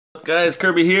Guys,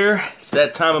 Kirby here. It's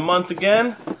that time of month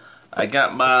again. I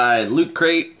got my Loot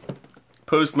Crate.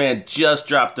 Postman just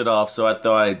dropped it off, so I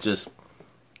thought I'd just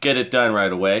get it done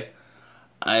right away.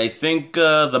 I think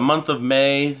the month of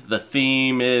May, the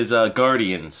theme is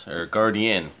Guardians, or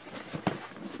Guardian.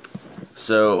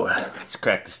 So, let's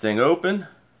crack this thing open.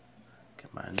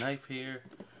 Get my knife here.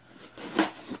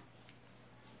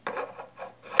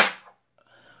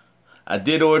 I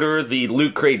did order the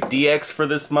Loot Crate DX for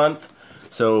this month,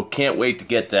 so can't wait to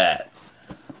get that.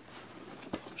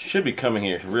 Should be coming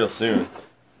here real soon.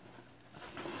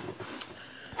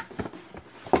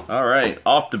 Alright,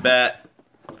 off the bat,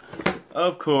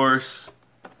 of course,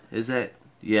 is that,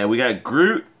 yeah, we got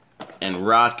Groot and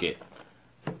Rocket.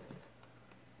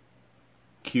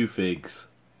 Q-Figs.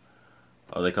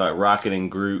 Oh, they call it Rocket and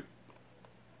Groot.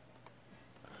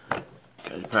 Guys,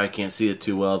 you probably can't see it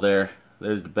too well there.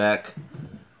 There's the back.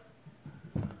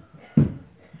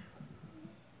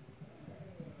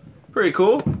 Pretty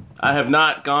cool. I have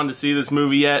not gone to see this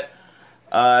movie yet.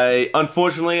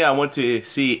 Unfortunately, I went to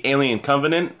see Alien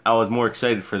Covenant. I was more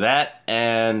excited for that,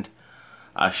 and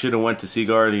I should have went to see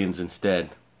Guardians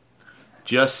instead.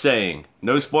 Just saying.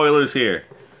 No spoilers here.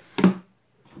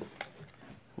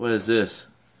 What is this?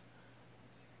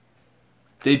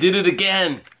 They did it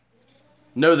again!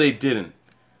 No, they didn't.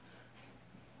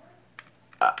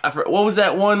 What was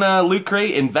that one Loot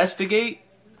Crate? Investigate?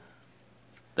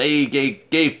 They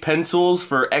gave pencils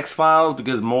for X-Files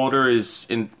because Mulder is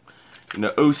in,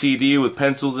 OCD with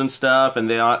pencils and stuff, and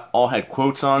they all had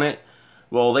quotes on it.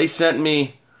 Well, they sent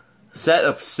me a set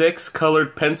of 6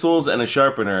 colored pencils and a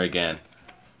sharpener again.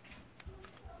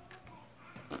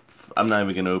 I'm not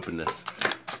even gonna open this.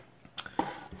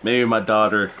 Maybe my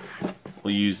daughter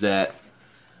will use that.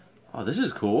 Oh, this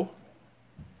is cool.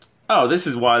 Oh, this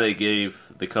is why they gave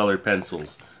the colored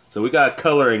pencils. So we got a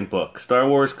coloring book. Star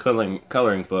Wars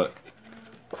coloring book.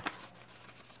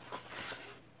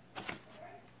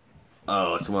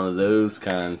 Oh, it's one of those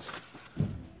kinds.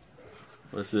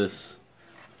 What's this?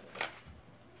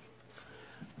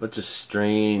 Bunch of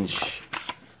strange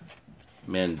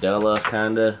Mandela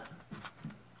kinda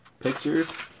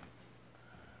pictures.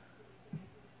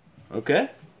 Okay.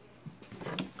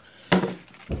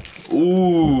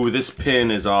 Ooh, this pin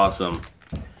is awesome.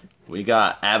 We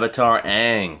got Avatar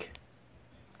Aang.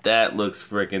 That looks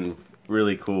freaking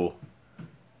really cool.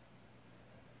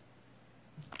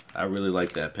 I really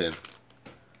like that pin.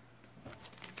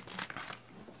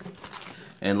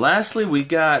 And lastly, we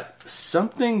got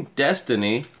something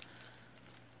Destiny.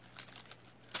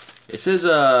 It says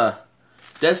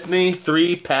Destiny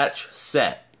 3 patch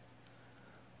set.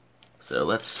 So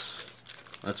let's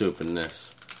open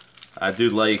this. I do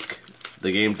like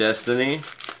the game Destiny,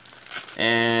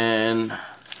 and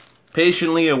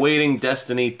patiently awaiting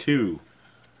Destiny 2.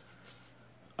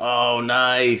 Oh,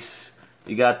 nice.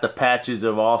 You got the patches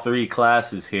of all 3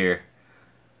 classes here.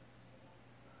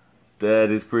 That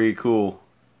is pretty cool.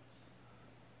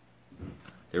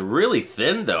 They're really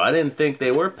thin though. I didn't think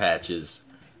they were patches.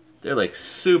 They're like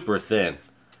super thin.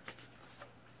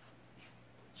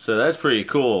 So that's pretty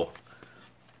cool.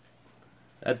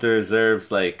 That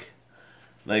deserves like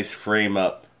nice frame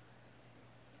up.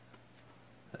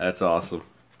 That's awesome.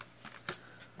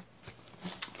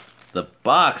 The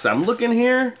box, I'm looking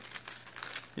here.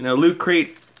 Loot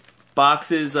Crate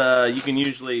boxes, you can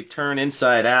usually turn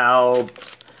inside out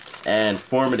and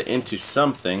form it into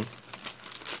something.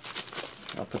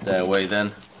 I'll put that away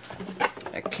then.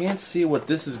 I can't see what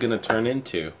this is going to turn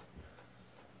into.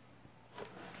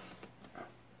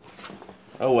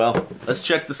 Oh well, let's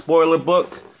check the spoiler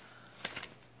book.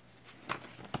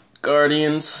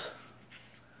 Guardians.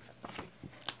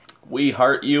 We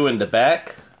heart you in the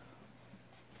back.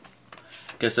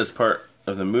 Guess that's part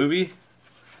of the movie.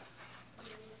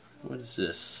 What is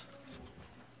this?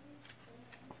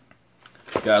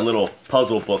 Got a little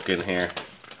puzzle book in here.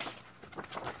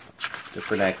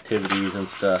 Different activities and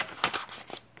stuff.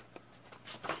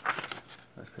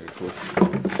 That's pretty cool.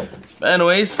 But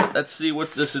anyways, let's see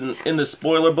what's this in the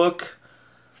spoiler book.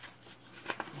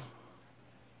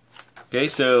 Okay,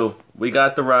 so we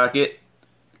got the Rocket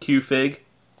Q-Fig.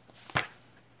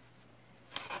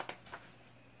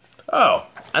 Oh,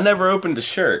 I never opened the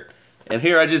shirt. And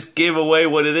here I just gave away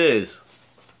what it is.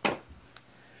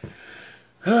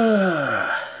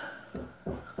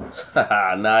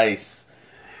 Nice.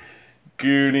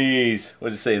 Goonies.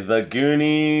 What'd you say? The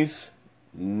Goonies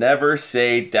Never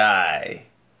Say Die.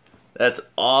 That's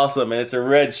awesome, and it's a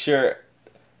red shirt.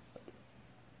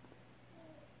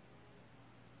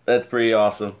 That's pretty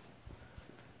awesome.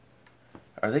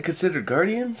 Are they considered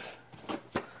Guardians?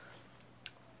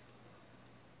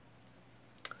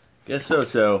 Guess so.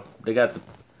 So they got the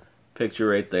picture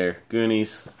right there.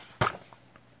 Goonies.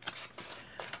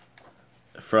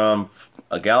 From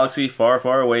a galaxy far,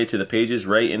 far away to the pages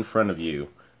right in front of you.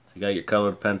 So you got your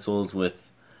colored pencils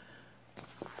with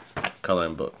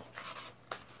coloring book.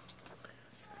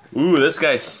 Ooh, this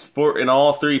guy's sporting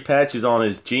all 3 patches on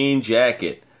his jean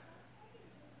jacket.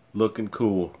 Looking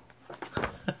cool.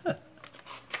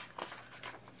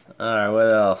 Alright,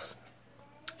 what else?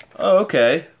 Oh,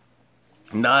 okay.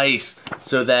 Nice.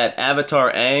 So that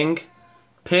Avatar Aang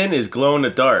pin is glow in the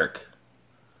dark.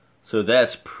 So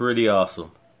that's pretty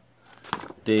awesome.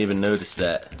 Didn't even notice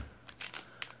that.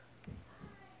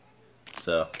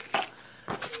 So,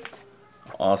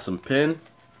 awesome pin.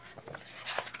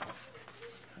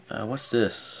 What's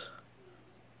this?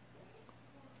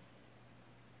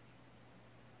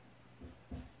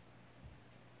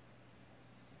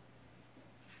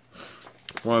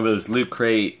 One of those Loot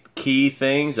Crate key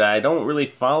things. I don't really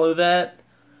follow that.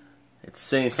 It's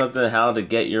saying something how to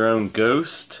get your own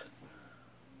ghost.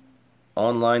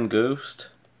 Online ghost.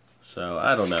 So,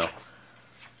 I don't know.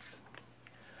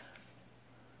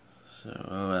 So,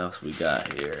 what else we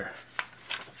got here?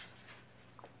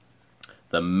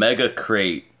 The Mega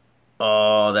Crate.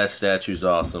 Oh, that statue's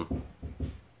awesome.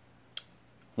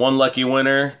 One lucky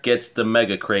winner gets the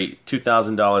Mega Crate.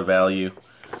 $2,000 value.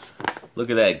 Look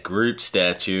at that Groot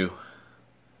statue.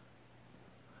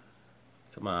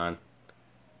 Come on.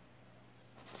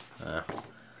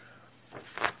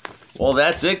 Well,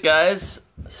 that's it, guys.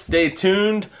 Stay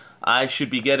tuned. I should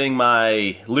be getting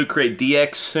my Loot Crate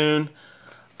DX soon.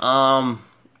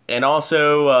 And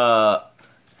also,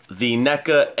 the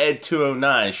NECA Ed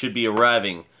 209 should be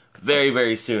arriving very,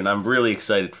 very soon. I'm really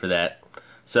excited for that.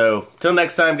 So, till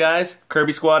next time, guys,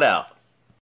 Kirby Squad out.